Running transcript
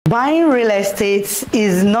Buying real estate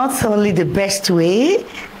is not only the best way,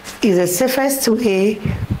 it's the safest way,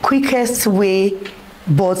 quickest way,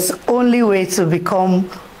 but only way to become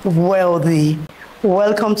wealthy.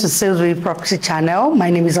 Welcome to Salesville Property Channel. My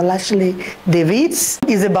name is Olashile Davids.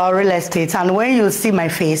 It's about real estate, and when you see my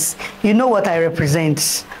face, you know what I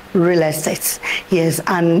represent. Real estate. Yes,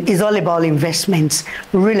 and it's all about investment,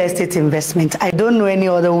 real estate investment. I don't know any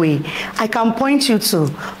other way I can point you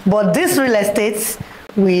to, but this real estate,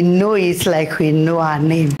 we know it like we know our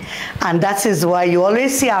name, and that is why you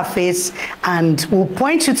always see our face, and we'll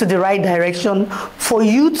point you to the right direction for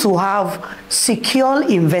you to have secure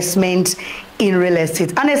investment in real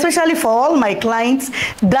estate. And especially for all my clients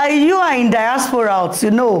that you are in diaspora,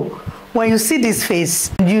 you know, when you see this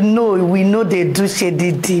face, you know, we know they do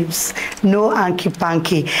shady deals, no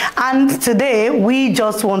hanky-panky. And today, we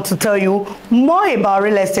just want to tell you more about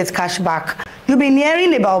real estate cashback. You've been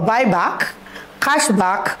hearing about buyback,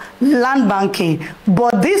 cashback, land banking,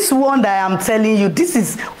 but this one that I'm telling you, this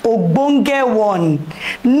is ogbonge one.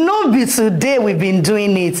 No be today we've been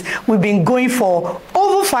doing it. We've been going for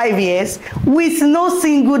over 5 years with no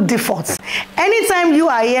single default. Anytime you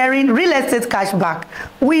are hearing real estate cashback,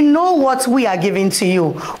 we know what we are giving to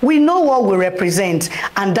you. We know what we represent,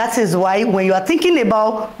 and that is why when you are thinking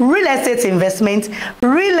about real estate investment,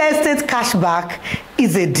 real estate cashback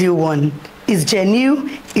is a deal one. It's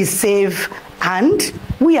genuine, it's safe, and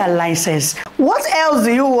we are licensed. What else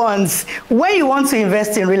do you want when you want to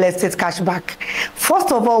invest in real estate cashback?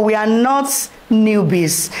 First of all, we are not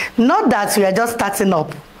newbies. Not that we are just starting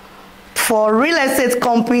up. For real estate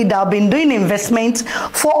company that have been doing investment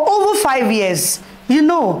for over 5 years, you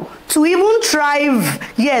know, to even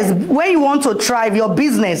thrive, yes, when you want to thrive your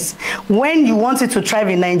business, when you want it to thrive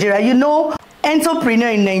in Nigeria, you know, entrepreneur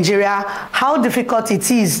in Nigeria, how difficult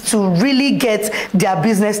it is to really get their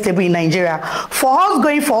business stable in Nigeria. For us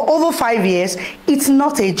going for over 5 years, it's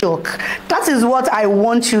not a joke. That is what I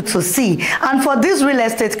want you to see. And for this real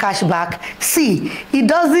estate cashback, see, it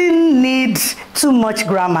doesn't need too much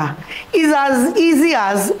grammar. It's as easy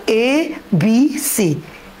as A, B, C.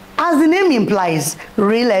 As the name implies,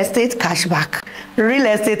 real estate cashback, real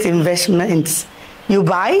estate investments. You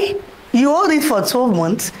buy, you hold it for 12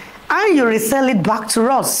 months, and you resell it back to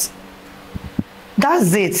us.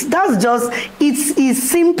 That's it. That's just, it's as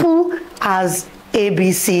simple as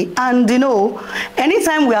ABC. And you know,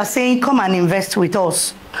 anytime we are saying come and invest with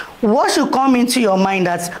us, what should come into your mind?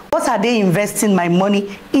 That what are they investing my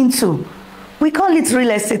money into? We call it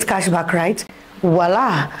real estate cashback, right?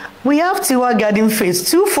 Voila, we have Tiwa Garden Phase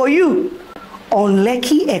 2 for you on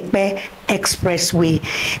Lekki Epe Expressway.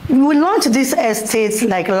 We launched this estate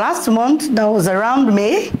like last month. That was around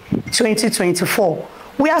May 2024.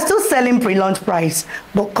 We are still selling pre-launch price,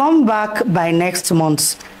 but come back by next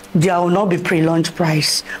month. There will not be pre-launch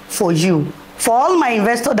price for you. For all my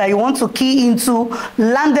investors that you want to key into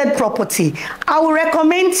landed property, I will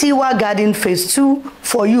recommend Tiwa Garden Phase 2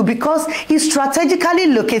 for you because it's strategically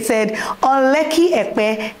located on Lekki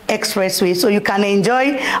Epe Expressway. So you can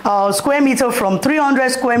enjoy square meter from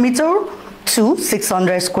 300 square meter to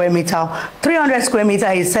 600 square meter. 300 square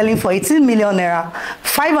meter is selling for 18 million naira.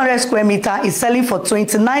 500 square meter is selling for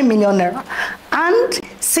 29 million naira. And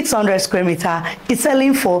 600 square meter is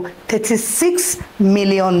selling for 36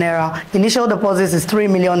 million naira. Initial deposits is 3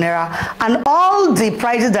 million naira. And all the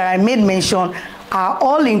prices that I made mention are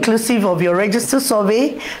all inclusive of your register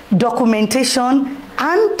survey, documentation,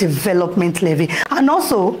 and development levy. And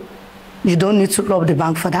also, you don't need to rob the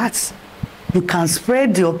bank for that. You can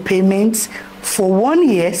spread your payments for 1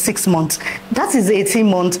 year, 6 months. That is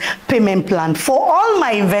 18-month payment plan for all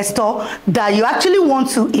my investors that you actually want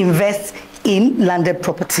to invest in landed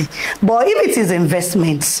property. But if it is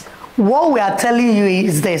investments, what we are telling you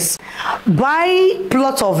is this: buy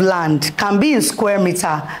plot of land, can be in square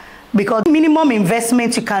meter, because minimum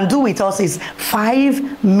investment you can do with us is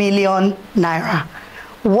 5 million naira.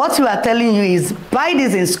 What we are telling you is buy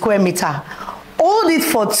this in square meter, hold it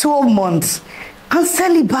for 12 months, and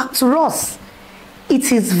sell it back to us.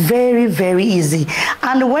 It is very, very easy.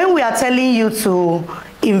 And when we are telling you to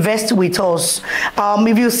invest with us,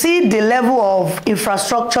 if you see the level of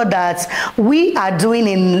infrastructure that we are doing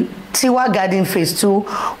in Tiwa Garden Phase 2,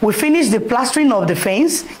 we finished the plastering of the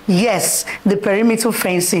fence, yes, the perimeter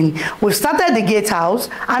fencing. We've started the gatehouse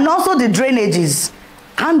and also the drainages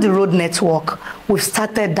and the road network. We've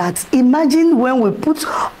started that. Imagine when we put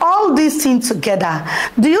all these things together.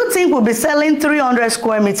 Do you think we'll be selling 300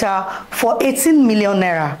 square meter for 18 million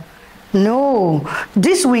naira? No,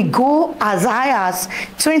 this will go as high as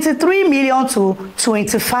 23 million to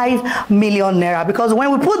 25 million naira, because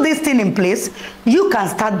when we put this thing in place, you can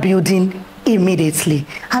start building immediately.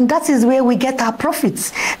 And that is where we get our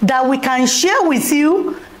profits that we can share with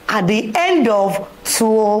you at the end of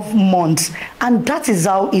 12 months. And that is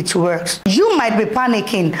how it works. You might be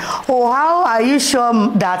panicking. Oh, how are you sure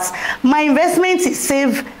that my investment is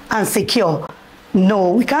safe and secure?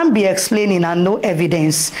 No, we can't be explaining and no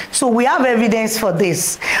evidence. So we have evidence for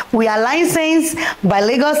this. We are licensed by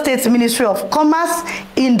Lagos State Ministry of Commerce,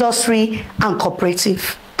 Industry and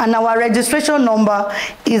Cooperative. And our registration number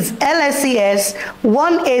is LSCS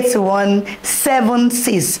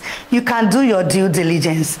 18176. You can do your due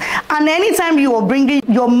diligence. And anytime you are bringing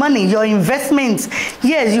your money, your investments,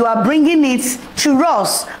 yes, you are bringing it to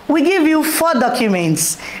us. We give you 4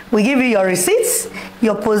 documents. We give you your receipts,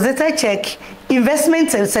 your post-dated check, investment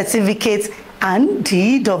certificate, and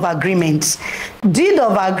deed of agreement. Deed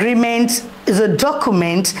of agreement is a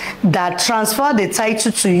document that transfers the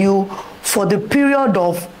title to you for the period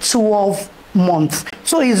of 12 months.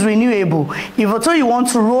 So it's renewable. If at all you want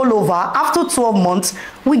to roll over after 12 months,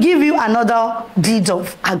 we give you another deed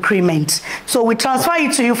of agreement. So we transfer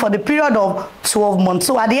it to you for the period of 12 months.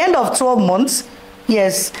 So at the end of 12 months,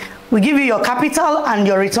 yes, we give you your capital and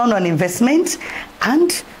your return on investment,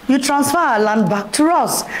 and you transfer our land back to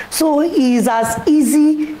us. So it is as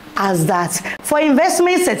easy as that. For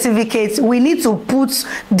investment certificates, we need to put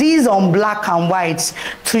these on black and white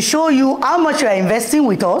to show you how much you are investing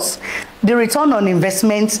with us, the return on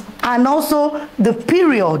investment, and also the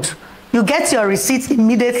period. You get your receipt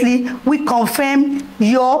immediately. We confirm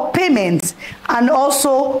your payment, and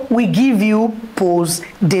also we give you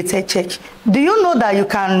post-dated check. Do you know that you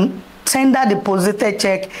can tender the post-dated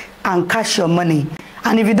check and cash your money?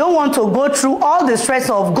 And if you don't want to go through all the stress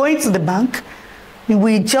of going to the bank,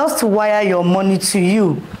 we just wire your money to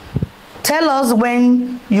you. Tell us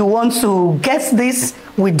when you want to get this,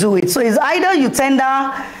 we do it. So it's either you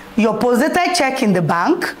tender your post-dated check in the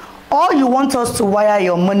bank, or you want us to wire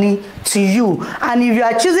your money to you. And if you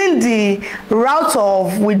are choosing the route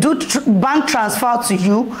of we do bank transfer to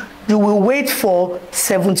you, you will wait for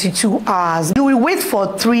 72 hours. You will wait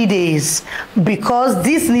for 3 days, because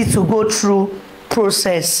this needs to go through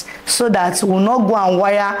process so that will not go and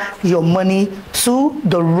wire your money to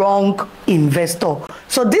the wrong investor.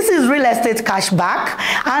 So this is real estate cashback,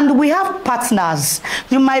 and we have partners.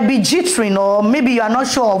 You might be jittering, or maybe you are not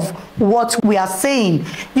sure of what we are saying.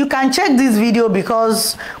 You can check this video,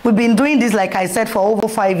 because we've been doing this, like I said, for over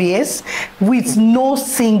 5 years with no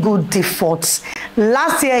single defaults.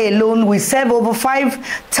 Last year alone, we served over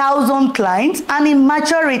 5,000 clients, and in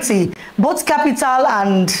maturity, both capital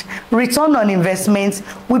and return on investment,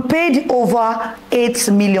 we paid over 8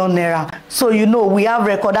 million naira. So you know we have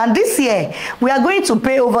record, and this year we are going to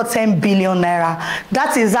pay over 10 billion naira.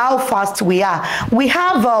 That is how fast we are. We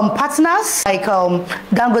have partners like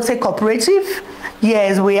Dangote Cooperative.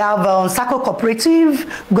 Yes, we have Sacco Cooperative,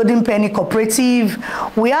 Golden Penny Cooperative.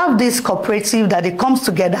 We have this cooperative that it comes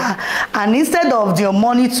together, and instead of your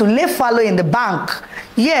money to lay fallow in the bank,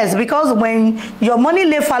 yes, because when your money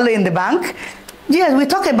lay fallow in the bank, yes, we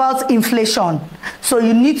talk about inflation. So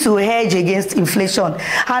you need to hedge against inflation.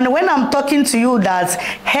 And when I'm talking to you that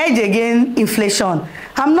hedge against inflation,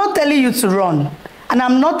 I'm not telling you to run, and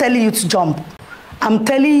I'm not telling you to jump. I'm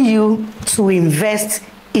telling you to invest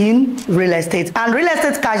in real estate. And real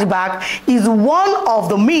estate cashback is one of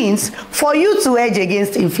the means for you to hedge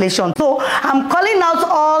against inflation. So I'm calling out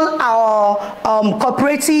all our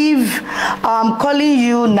cooperative. I'm calling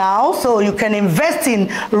you now so you can invest in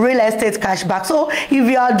real estate cashback. So if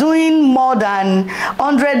you are doing more than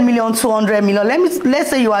 100 million, 200 million,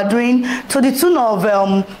 let's say you are doing to the tune of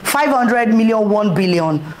 500 million, 1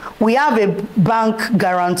 billion, we have a bank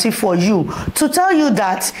guarantee for you to tell you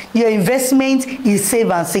that your investment is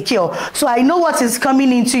safe and secure. So I know what is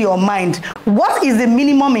coming into your mind. What is the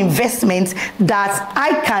minimum investment that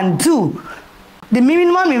I can do? The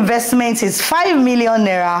minimum investment is 5 million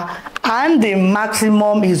naira, and the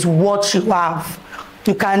maximum is what you have.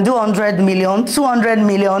 You can do 100 million, 200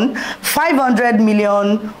 million, 500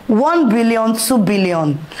 million, 1 billion, 2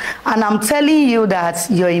 billion. And I'm telling you that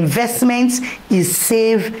your investment is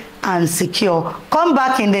safe and secure. Come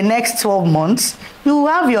back in the next 12 months, you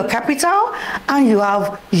have your capital and you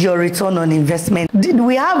have your return on investment.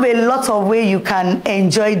 We have a lot of ways you can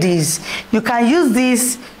enjoy this. You can use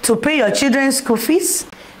this to pay your children's school fees.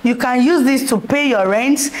 You can use this to pay your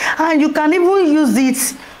rent, and you can even use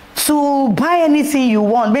it to buy anything you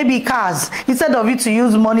want, maybe cars. Instead of you to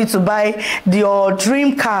use money to buy your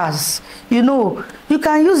dream cars, you know, you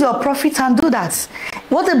can use your profit and do that.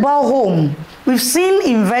 What about home? We've seen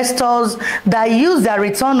investors that use their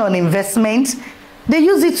return on investment They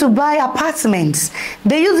use it to buy apartments.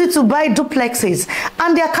 They use it to buy duplexes.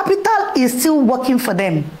 And their capital is still working for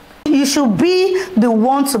them. You should be the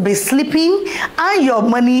one to be sleeping and your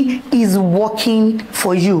money is working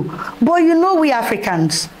for you. But you know, we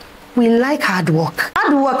Africans, we like hard work.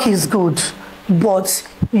 Hard work is good, but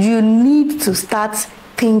you need to start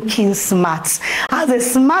thinking smart. As a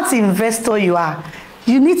smart investor you are,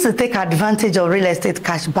 you need to take advantage of real estate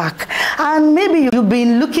cash back. And maybe you've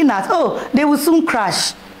been looking at, oh, they will soon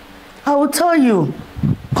crash. I will tell you,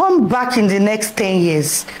 come back in the next 10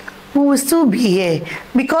 years. We will still be here,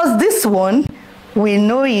 because this one, we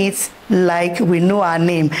know it like we know our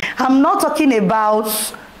name. I'm not talking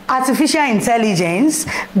about artificial intelligence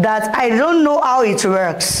that I don't know how it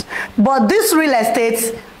works, but this real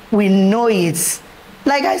estate, we know it.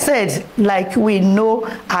 Like I said, like we know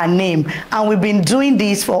our name, and we've been doing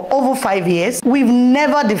this for over 5 years. We've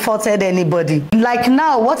never defaulted anybody. Like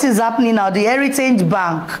now, what is happening now? The Heritage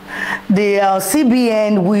Bank, the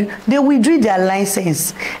CBN, they withdrew their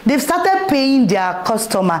license. They've started paying their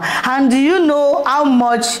customer. And do you know how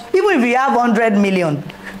much, even if you have 100 million,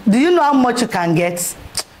 do you know how much you can get?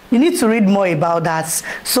 You need to read more about that.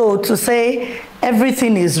 So to say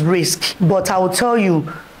everything is risk, but I will tell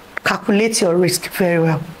you, calculate your risk very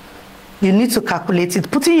well. You need to calculate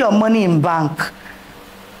it. Putting your money in bank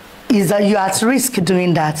is that you're at risk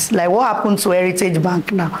doing that. Like what happened to Heritage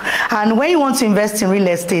Bank now. And when you want to invest in real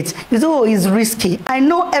estate, you say, oh, it's risky. I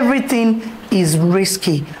know everything is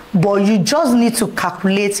risky, but you just need to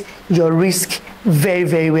calculate your risk very,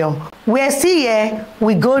 very well. We're still here,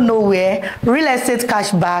 we go nowhere. Real estate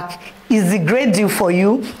cash back is the great deal for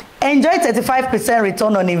you. Enjoy 35%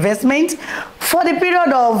 return on investment for the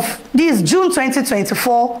period of this June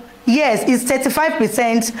 2024. Yes, it's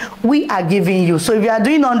 35% we are giving you. So if you are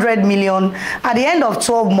doing 100 million, at the end of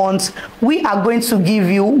 12 months, we are going to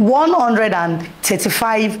give you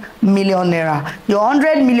 135 million naira. Your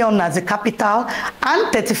 100 million as a capital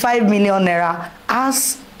and 35 million naira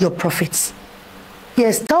as your profits.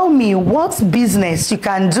 Yes, tell me what business you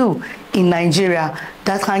can do in Nigeria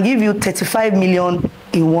that can give you 35 million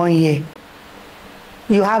in 1 year.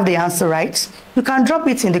 You have the answer, right? You can drop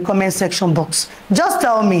it in the comment section box. Just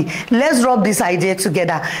tell me, let's rub this idea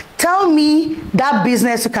together. Tell me that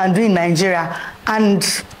business you can do in Nigeria, and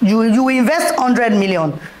you invest 100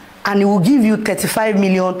 million and it will give you 35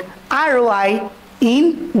 million ROI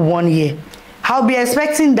in 1 year. I'll be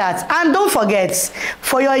expecting that. And don't forget,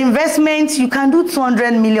 for your investment, you can do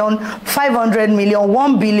 200 million, 500 million,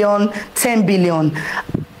 1 billion, 10 billion.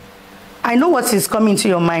 I know what is coming to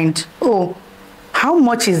your mind. Oh, how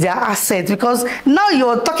much is their asset? Because now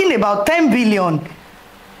you're talking about 10 billion.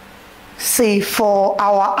 Say for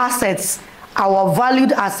our assets, our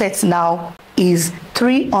valued assets now is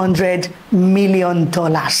 $300 million.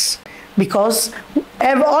 Because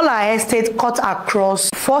all our estate cut across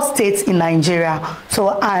 4 states in Nigeria.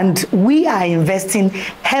 So, and we are investing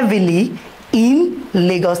heavily in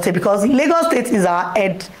Lagos State, because Lagos State is our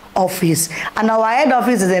head office, and our head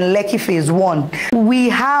office is in Lekki Phase 1. We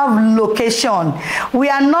have location. We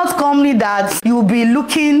are not company that you'll be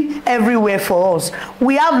looking everywhere for us.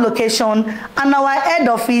 We have location, and our head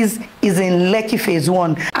office is in Lekki Phase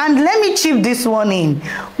 1. And let me chip this one in.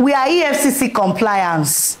 We are EFCC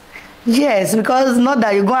compliance. Yes, because not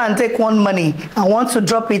that you go and take one money and want to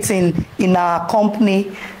drop it in our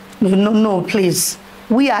company. No, please.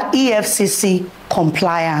 We are EFCC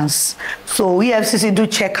compliance. So EFCC do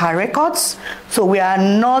check our records. So we are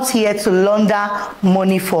not here to launder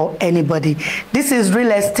money for anybody. This is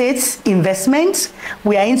real estate investment.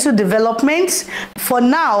 We are into development. For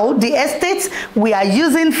now, the estate we are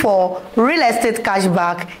using for real estate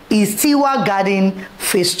cashback is Tiwa Garden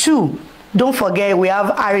Phase 2. Don't forget, we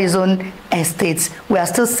have Arizona estates. We are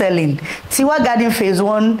still selling. Tiwa Garden Phase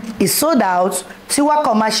 1 is sold out. Tiwa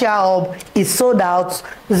Commercial Hub is sold out.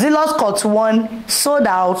 Zylus Court 1 sold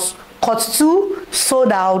out. Court 2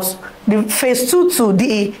 sold out. The Phase 2 to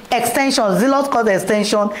the extension, Zylus Court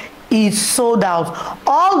extension, is sold out.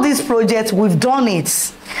 All these projects, we've done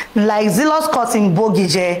it. Like Zylus Court in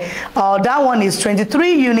Bogije, that one is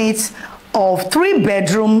 23 units of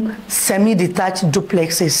 3-bedroom semi-detached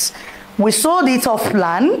duplexes. We sold it off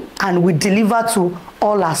plan and we deliver to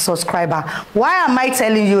all our subscribers. Why am I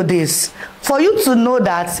telling you this? For you to know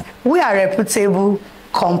that we are a reputable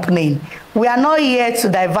company. We are not here to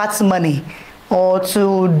divert money or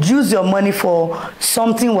to use your money for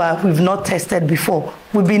something where we've not tested before.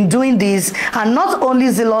 We've been doing this, and not only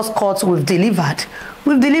Zylus Court we've delivered,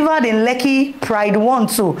 We've delivered in Lekki Pride 1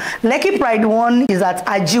 too. Lekki Pride 1 is at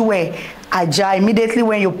Ajiwe, Ajah, immediately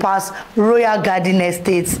when you pass Royal Garden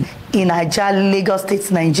Estates in Ajah, Lagos State,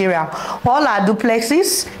 Nigeria. All our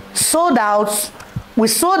duplexes sold out. We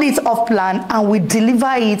sold it off plan and we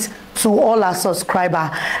deliver it to all our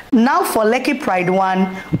subscribers. Now for Lekki Pride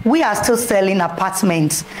 1, we are still selling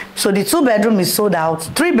apartments. So the 2-bedroom is sold out,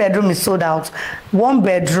 3-bedroom is sold out,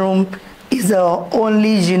 1-bedroom is the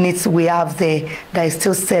only unit we have there that is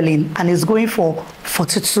still selling, and it's going for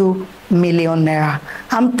 42 million naira.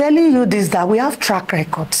 I'm telling you this, that we have track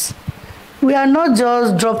records. We are not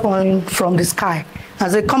just dropping from the sky and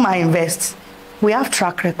say, come and invest. We have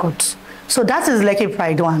track records. So that is Lekki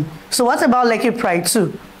Pride 1. So what about Lekki Pride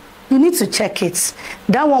 2? You need to check it.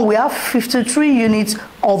 That one, we have 53 units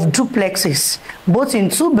of duplexes, both in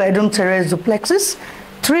 2-bedroom terrace duplexes,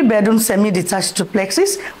 3-bedroom semi-detached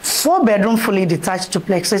duplexes, 4-bedroom fully detached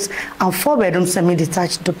duplexes, and 4-bedroom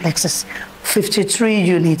semi-detached duplexes. 53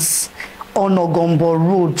 units on Ogombo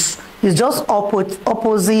Road. It's just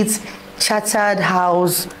opposite Chartered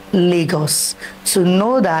House, Lagos. To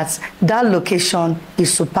know that that location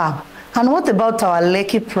is superb. And what about our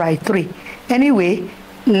Lekki Pride 3? Anyway,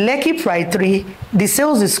 Lekki Pride 3, the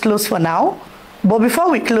sales is closed for now. But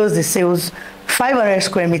before we close the sales, 500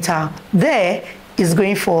 square meter there is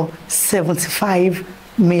going for 75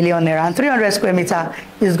 million naira, and 300 square meter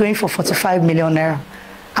is going for 45 million naira.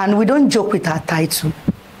 And we don't joke with our title,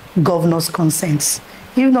 governor's consents.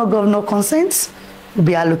 If not governor consents, will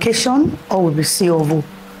be allocation or will be COV.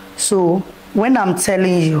 So when I'm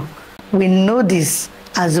telling you, we know this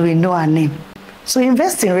as we know our name. So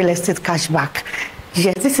invest in real estate cashback.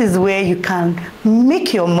 Yes, this is where you can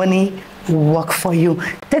make your money work for you.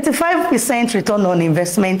 35% return on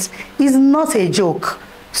investment is not a joke.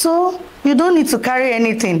 So you don't need to carry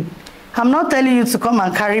anything. I'm not telling you to come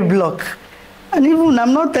and carry block. And even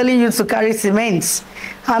I'm not telling you to carry cement.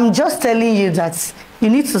 I'm just telling you that you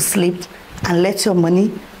need to sleep and let your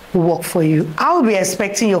money work for you. I'll be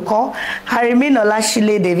expecting your call. I remain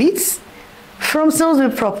Olashile Davids from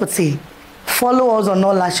Salesville Property. Follow us on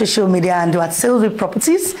all our social media and at Salesville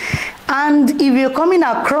Properties. And if you're coming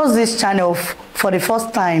across this channel for the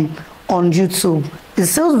first time on YouTube, the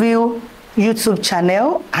Salesville YouTube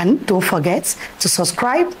channel, and don't forget to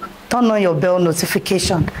subscribe, turn on your bell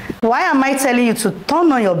notification. Why am I telling you to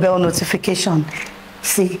turn on your bell notification?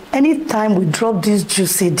 See, anytime we drop this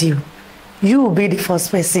juicy deal, you will be the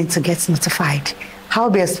first person to get notified. I'll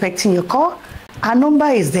be expecting your call. Our number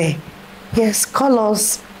is there. Yes, call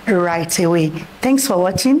us right away. Thanks for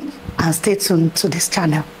watching and stay tuned to this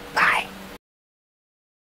channel.